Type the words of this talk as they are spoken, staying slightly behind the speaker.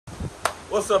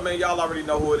What's up, man? Y'all already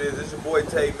know who it is. It's your boy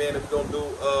Tay, man. If we're gonna do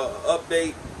an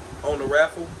update on the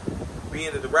raffle,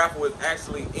 being that the raffle is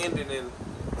actually ending in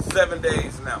 7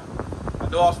 days now. I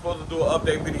know I'm supposed to do an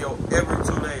update video every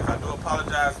 2 days. I do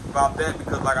apologize about that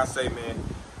because, like I say, man,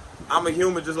 I'm a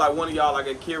human just like one of y'all. I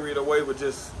get carried away with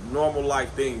just normal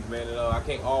life things, man. And I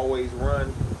can't always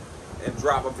run and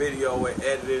drop a video and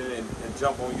edit it and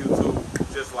jump on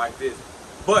YouTube just like this.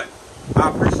 But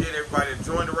I appreciate everybody that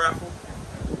joined the raffle.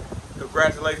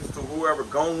 Congratulations to whoever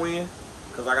gonna win,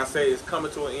 because like I say, it's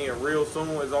coming to an end real soon.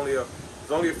 There's only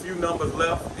a few numbers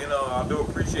left, and I do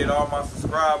appreciate all my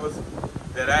subscribers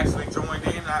that actually joined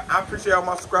in. I appreciate all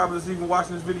my subscribers that's even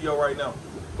watching this video right now.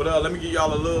 But let me give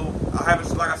y'all a little. I haven't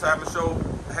showed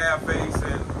half face,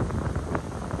 and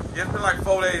yeah, it's been like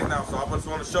 4 days now, so I just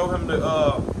want to show him the.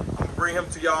 I'm gonna bring him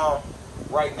to y'all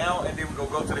right now, and then we're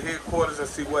gonna go to the headquarters and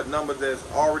see what numbers that's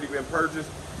already been purchased,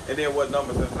 and then what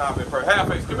numbers has not been purchased. Half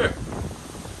face, come here.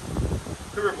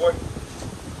 Come here, boy.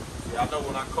 Yeah, I know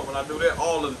when I do that,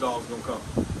 all of the dogs gonna come.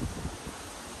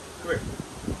 Come here.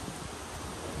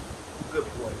 Good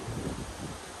boy.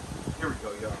 Here we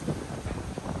go, y'all.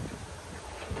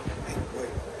 Hey, boy.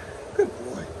 Good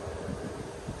boy.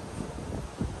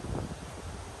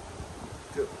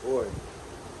 Good boy.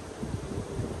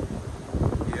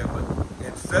 Yeah, but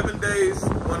in 7 days,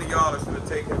 one of y'all is gonna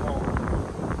take him home.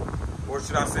 Or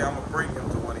should I say, I'm gonna bring him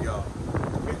to one of y'all.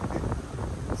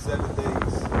 7 days.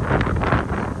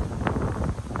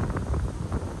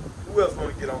 Who else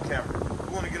want to get on camera?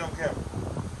 Who want to get on camera?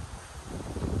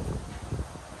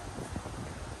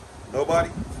 Nobody?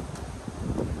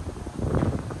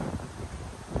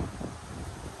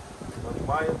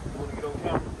 Maya, you want to get on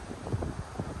camera?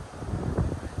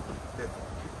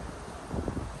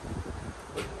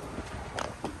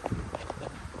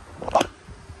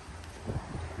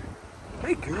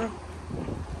 Hey, girl.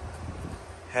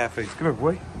 Half face. Come here,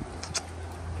 boy.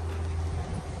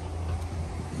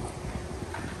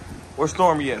 Where's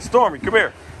Stormy at? Stormy, come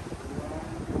here.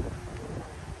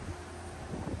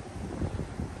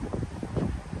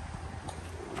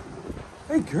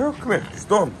 Hey, girl, come here.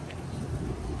 Stormy.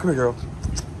 Come here, girl.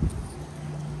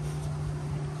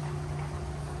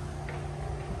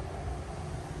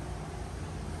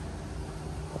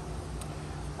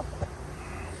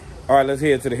 All right, let's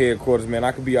head to the headquarters, man.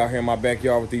 I could be out here in my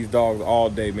backyard with these dogs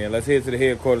all day, man. Let's head to the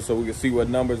headquarters so we can see what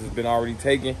numbers has been already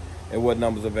taken and what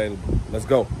numbers available. Let's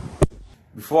go.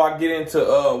 Before I get into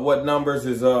what numbers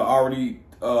is already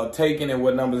taken and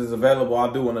what numbers is available,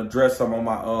 I do want to address some of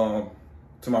my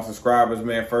to my subscribers,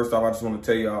 man. First off, I just want to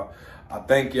tell y'all, I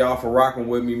thank y'all for rocking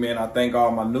with me, man. I thank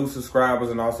all my new subscribers,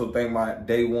 and also thank my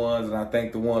day ones, and I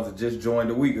thank the ones that just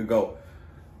joined a week ago.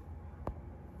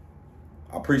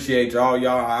 I appreciate y'all.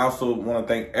 I also want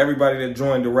to thank everybody that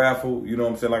joined the raffle. You know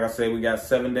what I'm saying? Like I said, we got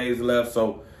 7 days left,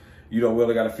 so you know we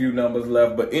only got a few numbers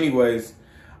left. But anyways,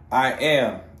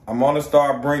 I'm gonna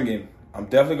start bringing. I'm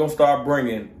definitely gonna start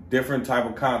bringing different type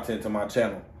of content to my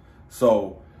channel.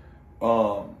 So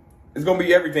it's gonna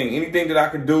be everything. Anything that I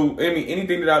could do,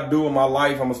 anything that I do in my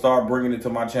life, I'm gonna start bringing it to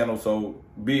my channel. So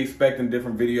be expecting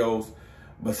different videos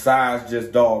besides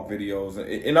just dog videos.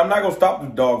 And I'm not gonna stop the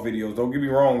dog videos. Don't get me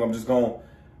wrong. I'm just gonna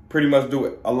pretty much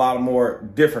do a lot of more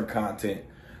different content.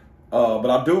 But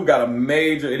I do got a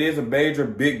major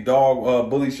big dog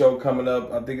bully show coming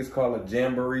up. I think it's called a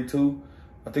Jamboree 2.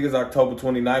 I think it's October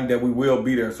 29th that we will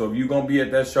be there. So if you're going to be at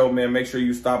that show, man, make sure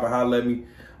you stop and holler at me.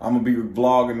 I'm going to be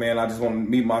vlogging, man. I just want to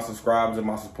meet my subscribers and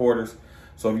my supporters.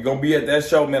 So if you're going to be at that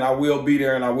show, man, I will be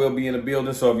there and I will be in the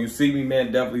building. So if you see me,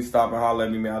 man, definitely stop and holler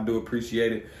at me, man. I do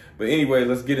appreciate it. But anyway,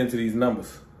 let's get into these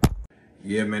numbers.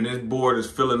 Yeah, man, this board is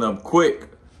filling up quick.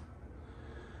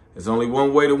 There's only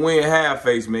one way to win half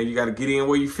face, man. You got to get in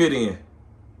where you fit in.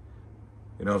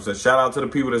 You know what I'm saying? Shout out to the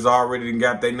people that's already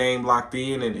got their name locked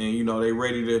in and you know, they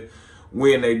ready to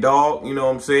win their dog. You know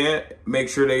what I'm saying? Make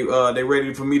sure they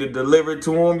ready for me to deliver it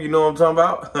to them. You know what I'm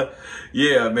talking about?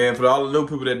 Yeah, man. For all the new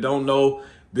people that don't know,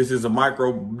 this is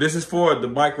for the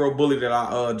micro bully that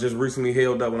I just recently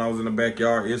held up when I was in the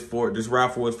backyard. This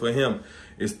raffle is for him.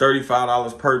 It's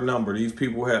 $35 per number. These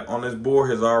people on this board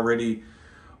has already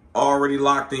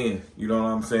locked in. You know what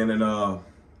I'm saying? And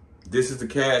this is the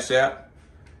Cash App.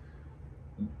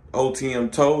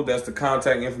 OTM Toad, that's the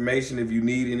contact information if you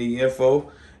need any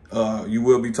info. You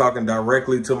will be talking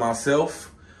directly to myself.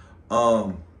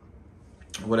 What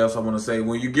else I want to say?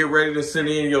 When you get ready to send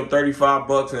in your 35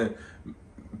 bucks and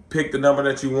pick the number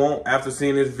that you want, after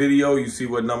seeing this video, you see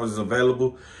what numbers is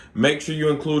available. Make sure you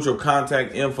include your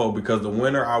contact info, because the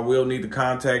winner, I will need to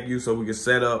contact you so we can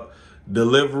set up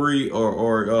delivery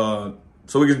or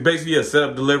so we can basically set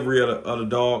up delivery of the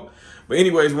dog. But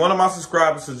anyways, one of my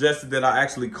subscribers suggested that I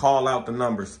actually call out the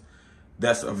numbers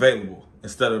that's available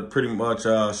instead of pretty much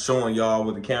showing y'all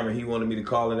with the camera. He wanted me to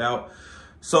call it out.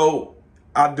 So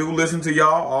I do listen to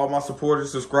y'all, all my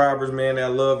supporters, subscribers, man. I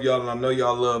love y'all, and I know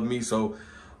y'all love me. So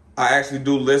I actually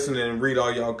do listen and read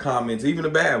all y'all comments, even the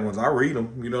bad ones. I read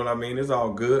them. You know what I mean? It's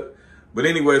all good. But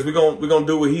anyways, we're gonna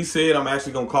do what he said. I'm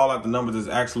actually gonna call out the numbers that's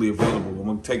actually available. I'm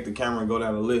gonna take the camera and go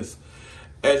down the list.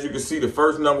 As you can see, the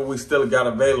first number we still got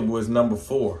available is number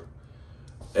 4.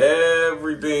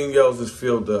 Everything else is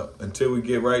filled up until we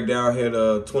get right down here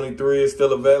to 23 is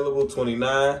still available,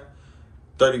 29,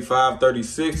 35,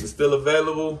 36 is still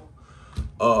available,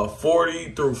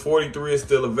 40 through 43 is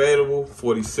still available,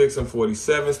 46 and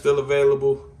 47 still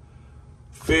available,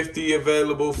 50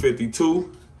 available,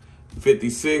 52,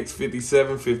 56,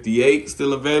 57, 58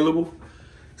 still available,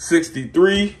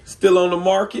 63 still on the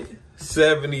market,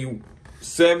 70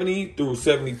 through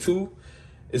 72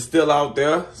 is still out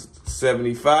there,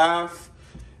 75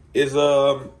 is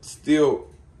still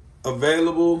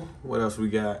available. What else we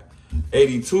got?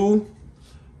 82,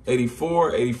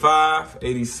 84, 85,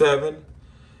 87,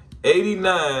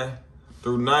 89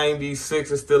 through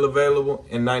 96 is still available,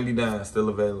 and 99 is still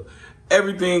available.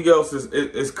 Everything else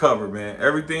is covered, man.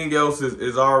 Everything else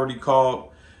is already called.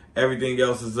 Everything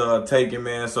else is taken,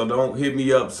 man. So don't hit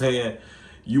me up saying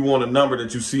you want a number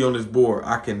that you see on this board.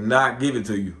 I cannot give it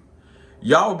to you.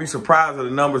 Y'all would be surprised at the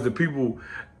numbers that people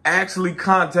actually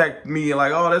contact me and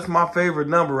like, oh, that's my favorite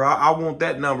number. I want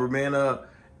that number, man. And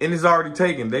it's already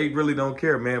taken. They really don't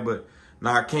care, man. But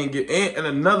now I can't get in. And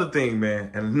another thing,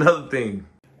 man, another thing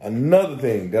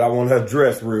that I want to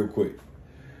address real quick.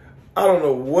 I don't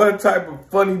know what type of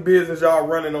funny business y'all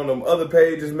running on them other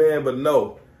pages, man, but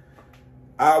no.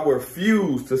 I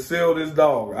refuse to sell this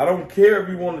dog. I don't care if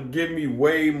you want to give me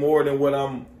way more than what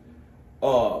I'm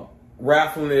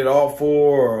raffling it off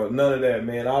for or none of that,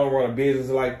 man. I don't run a business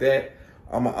like that.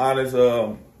 I'm an honest,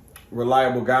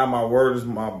 reliable guy. My word is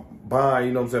my bond.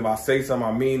 You know what I'm saying? If I say something,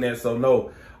 I mean that. So,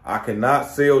 no, I cannot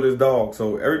sell this dog.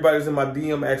 So, everybody's in my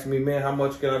DM asking me, man, how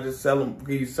much can I just sell them?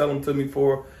 Can you sell them to me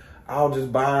for? I'll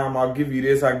just buy them. I'll give you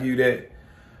this. I'll give you that.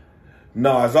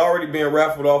 No, it's already being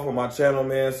raffled off on my channel,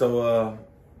 man. So,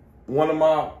 one of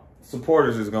my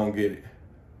supporters is going to get it.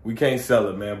 We can't sell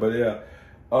it, man. But, yeah.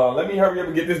 Let me hurry up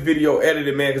and get this video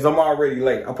edited, man, because I'm already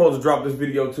late. I'm supposed to drop this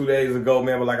video 2 days ago,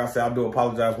 man, but like I said, I do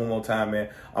apologize one more time, man.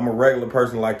 I'm a regular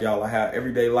person like y'all. I have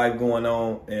everyday life going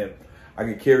on, and I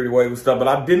get carried away with stuff, but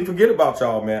I didn't forget about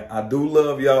y'all, man. I do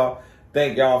love y'all.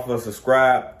 Thank y'all for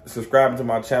subscribing to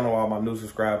my channel, all my new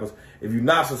subscribers. If you're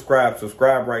not subscribed,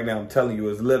 subscribe right now. I'm telling you,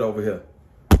 it's lit over here.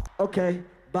 Okay,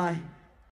 bye.